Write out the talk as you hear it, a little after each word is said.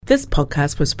This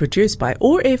podcast was produced by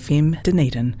OAR FM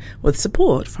Dunedin with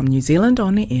support from New Zealand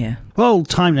On Air. Well,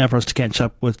 time now for us to catch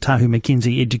up with Tahu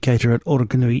McKenzie, educator at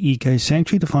Orokonui Eco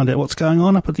Sanctuary, to find out what's going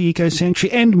on up at the Eco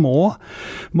Sanctuary and more.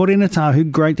 Morena Tahu,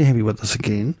 great to have you with us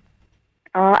again.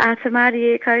 Oh,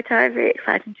 Atamari Koto, very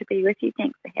exciting to be with you.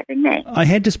 Thanks for having me. I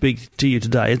had to speak to you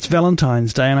today. It's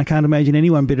Valentine's Day, and I can't imagine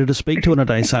anyone better to speak to on a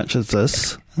day such as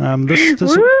this.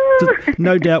 This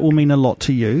no doubt will mean a lot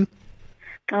to you.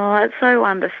 Oh, it's so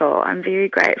wonderful. I'm very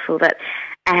grateful that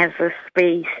as a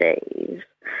species,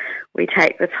 we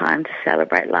take the time to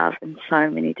celebrate love in so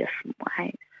many different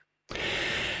ways.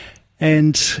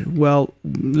 And, well,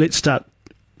 let's start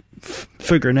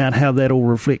figuring out how that all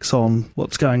reflects on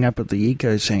what's going up at the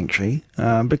Eco Sanctuary,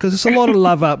 because there's a lot of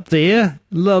love up there,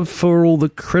 love for all the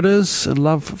critters,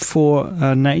 love for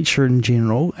nature in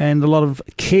general, and a lot of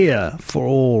care for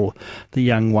all the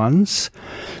young ones.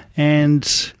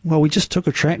 And, well, we just took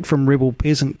a track from Rebel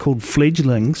Peasant called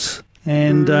Fledglings,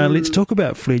 and let's talk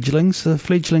about fledglings, the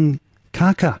fledgling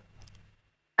kaka.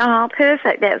 Oh,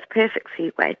 perfect. That's a perfect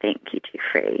segue. Thank you,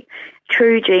 Jeffrey.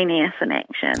 True genius in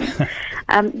action.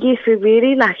 Yes, we're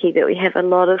really lucky that we have a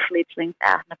lot of fledglings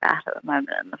out and about at the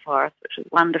moment in the forest, which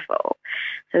is wonderful.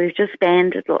 So we've just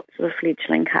banded lots of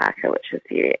fledgling kaka, which is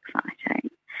very exciting.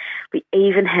 We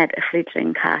even had a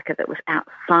fledgling kaka that was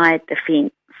outside the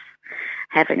fence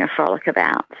having a frolic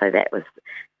about, so that was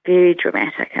very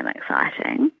dramatic and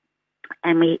exciting.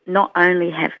 And we not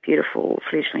only have beautiful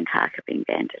fledgling kaka being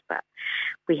banded, but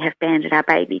we have banded our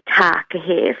baby taka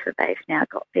here, so they've now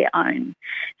got their own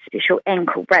special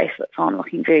ankle bracelets on,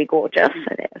 looking very gorgeous,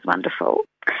 so that was wonderful.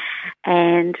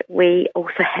 And we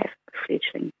also have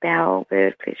fledgling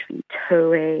bellbird, fledgling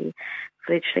tui,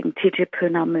 fledgling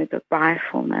titipunamu, the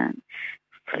rifleman,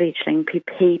 fledgling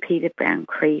pipipi, the brown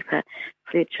creeper,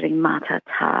 fledgling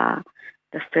matata,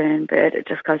 the fernbird. It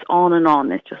just goes on and on.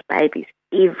 There's just babies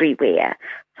everywhere.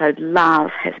 So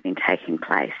love has been taking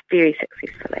place very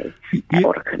successfully at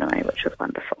Orokonui, which was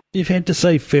wonderful. You've had to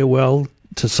say farewell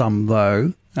to some,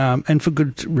 though, and for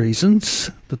good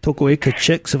reasons. The Tokoeka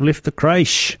chicks have left the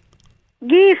creche.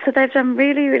 Yes, so they've done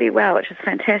really, really well, which is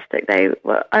fantastic. They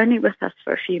were only with us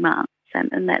for a few months,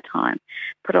 and in that time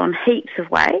put on heaps of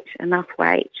weight, enough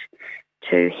weight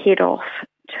to head off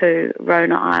to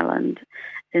Rona Island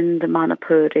in the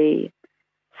Manapuri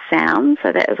Sound,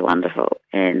 so that was wonderful.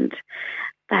 And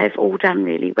they've all done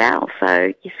really well,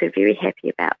 so yes, we're very happy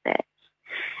about that.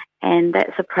 And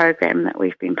that's a program that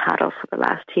we've been part of for the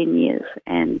last 10 years,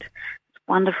 and it's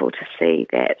wonderful to see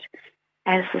that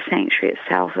as the sanctuary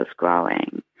itself is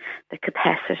growing, the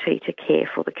capacity to care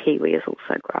for the kiwi is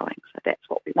also growing, so that's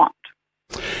what we want.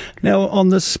 Now, on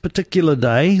this particular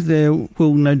day, there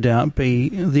will no doubt be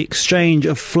the exchange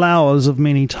of flowers of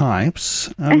many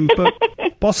types, but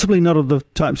possibly not of the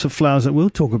types of flowers that we'll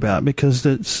talk about, because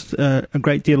there's a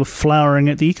great deal of flowering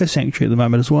at the Eco Sanctuary at the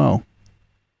moment as well.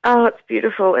 Oh, it's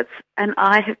beautiful. And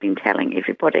I have been telling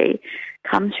everybody,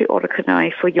 come to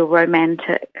Orokonui for your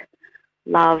romantic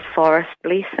love forest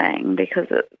blessing, because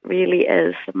it really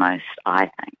is the most,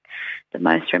 I think, the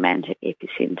most romantic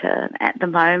epicentre. At the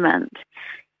moment,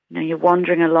 you know, you're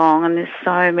wandering along and there's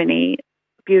so many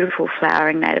beautiful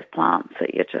flowering native plants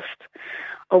that you're just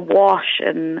awash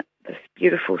in this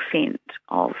beautiful scent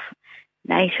of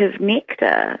native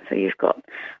nectar. So you've got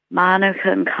manuka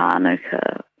and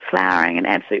kanuka flowering in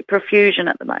absolute profusion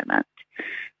at the moment.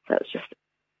 So it's just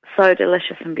so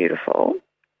delicious and beautiful.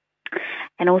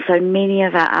 And also many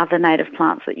of our other native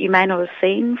plants that you may not have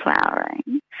seen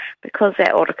flowering, because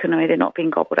at Orokonui they're not being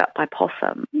gobbled up by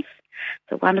possums.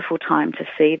 It's a wonderful time to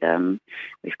see them.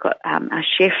 We've got our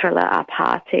Shefrila, our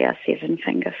Pāti, our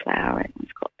seven-finger flowering.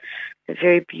 We've got the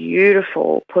very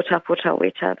beautiful Puta Puta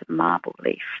Weta, the marble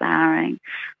leaf flowering.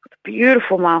 The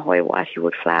beautiful Mahoi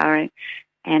Whiteywood flowering.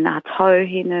 And our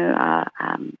Tauhinu,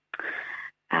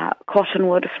 our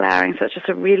cottonwood flowering. So it's just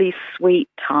a really sweet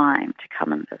time to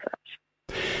come and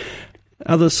visit.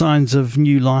 Other signs of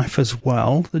new life as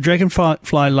well. The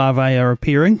dragonfly larvae are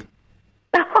appearing.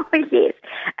 Oh, yes.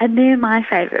 And they're my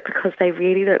favourite because they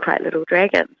really look like little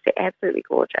dragons. They're absolutely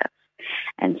gorgeous.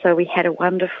 And so we had a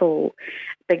wonderful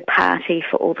big party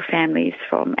for all the families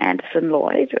from Anderson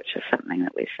Lloyd, which is something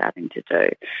that we're starting to do.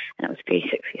 And it was very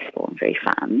successful and very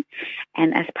fun.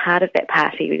 And as part of that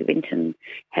party, we went and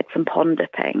had some pond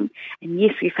dipping. And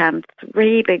yes, we found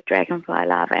 3 big dragonfly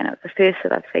larvae, and it was the first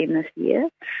that I've seen this year.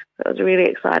 So it was really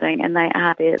exciting. And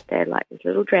they're like these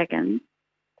little dragons.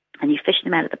 And you fish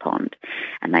them out of the pond,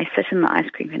 and they sit in the ice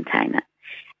cream container.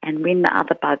 And when the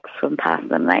other bugs swim past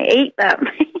them, they eat them.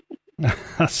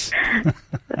 It's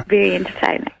very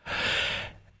entertaining.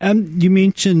 You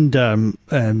mentioned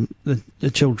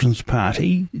the children's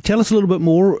party. Tell us a little bit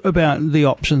more about the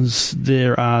options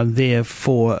there are there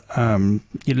for,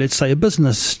 let's say, a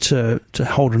business to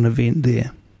hold an event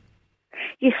there.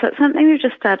 Yes, so it's something we've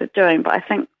just started doing, but I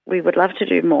think we would love to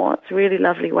do more. It's a really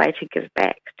lovely way to give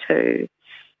back to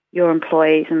your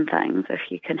employees and things if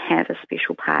you can have a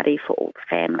special party for all the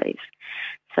families.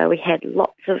 So we had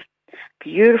lots of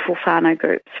beautiful whānau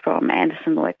groups from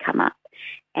Anderson Lloyd come up,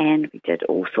 and we did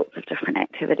all sorts of different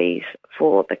activities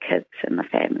for the kids and the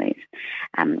families.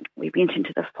 We went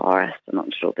into the forest and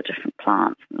looked at all the different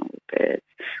plants and all the birds.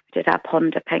 We did our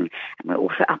pond dipping, and we're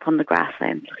also up on the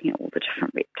grasslands looking at all the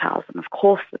different reptiles. And of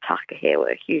course the takahe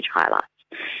were huge highlights.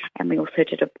 And we also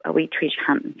did a wee treasure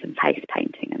hunt and some face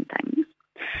painting and things.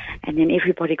 And then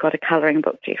everybody got a colouring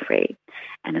book, Jeffrey,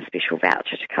 and a special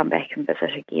voucher to come back and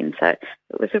visit again. So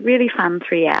it was a really fun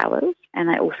 3 hours, and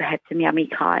they also had some yummy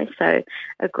kai. So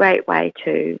a great way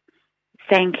to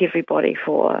thank everybody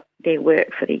for their work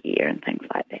for the year and things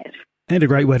like that. And a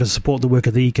great way to support the work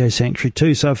of the Eco Sanctuary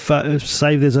too. So if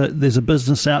say there's a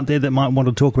business out there that might want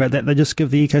to talk about that, they just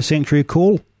give the Eco Sanctuary a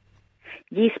call.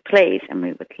 Yes, please, and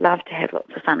we would love to have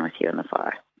lots of fun with you in the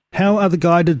forest. How are the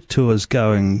guided tours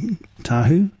going,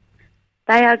 Tahu?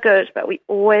 They are good, but we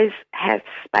always have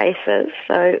spaces,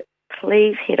 so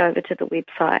please head over to the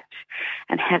website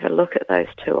and have a look at those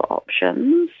tour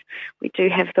options. We do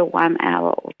have the 1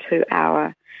 hour or 2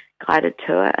 hour guided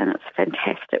tour, and it's a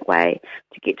fantastic way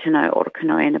to get to know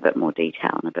Orokonui in a bit more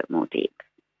detail and a bit more depth.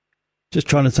 Just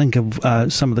trying to think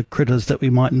of some of the critters that we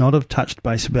might not have touched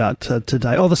base about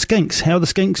today. Oh, the skinks. How are the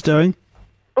skinks doing?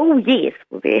 Oh, yes.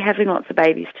 Well, they're having lots of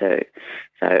babies too.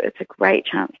 So it's a great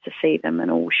chance to see them in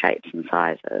all shapes and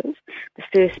sizes. The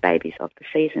first babies of the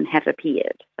season have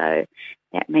appeared. So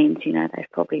that means, they've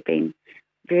probably been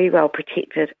very well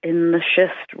protected in the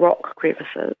schist rock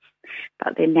crevices.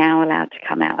 But they're now allowed to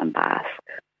come out and bask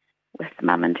with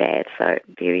mum and dad. So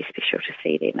very special to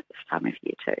see them at this time of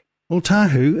year too. Well,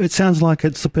 Tahu, it sounds like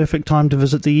it's the perfect time to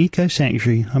visit the Eco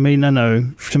Sanctuary. I mean, I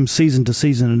know from season to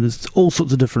season there's all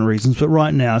sorts of different reasons, but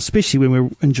right now, especially when we're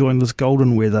enjoying this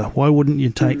golden weather, why wouldn't you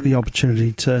take the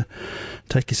opportunity to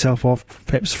take yourself off,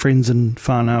 perhaps friends and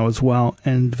whānau as well,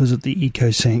 and visit the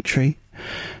Eco Sanctuary?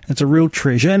 It's a real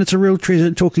treasure, and it's a real treasure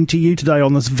talking to you today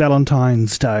on this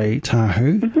Valentine's Day,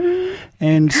 Tahu. Mm-hmm.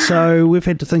 And so we've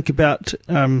had to think about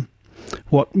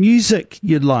what music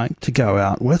you'd like to go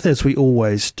out with, as we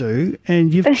always do,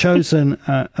 and you've chosen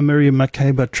a Miriam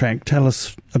Makeba track. Tell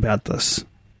us about this.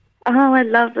 Oh, I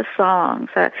love the song.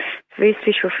 So it's very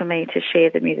special for me to share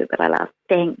the music that I love.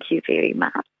 Thank you very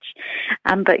much.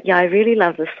 But yeah, I really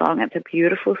love the song. It's a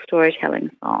beautiful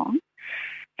storytelling song,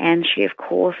 and she, of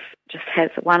course, just has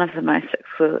one of the most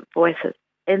exquisite voices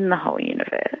in the whole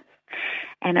universe.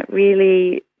 And it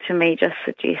really, to me, just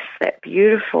suggests that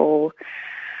beautiful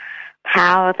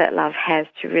power that love has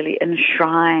to really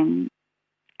enshrine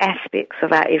aspects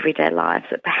of our everyday lives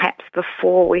that perhaps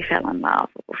before we fell in love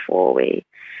or before we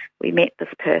met this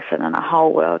person and our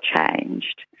whole world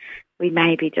changed, we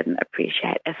maybe didn't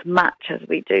appreciate as much as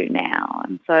we do now.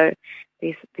 And so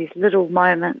these little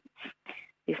moments,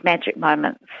 these magic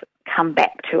moments come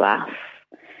back to us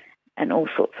in all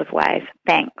sorts of ways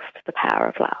thanks to the power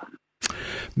of love.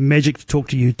 Magic to talk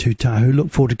to you too, Tahu. Look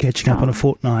forward to catching up in a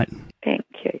fortnight. Thank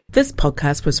you. This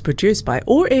podcast was produced by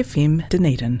OAR FM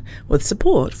Dunedin with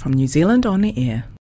support from New Zealand On the Air.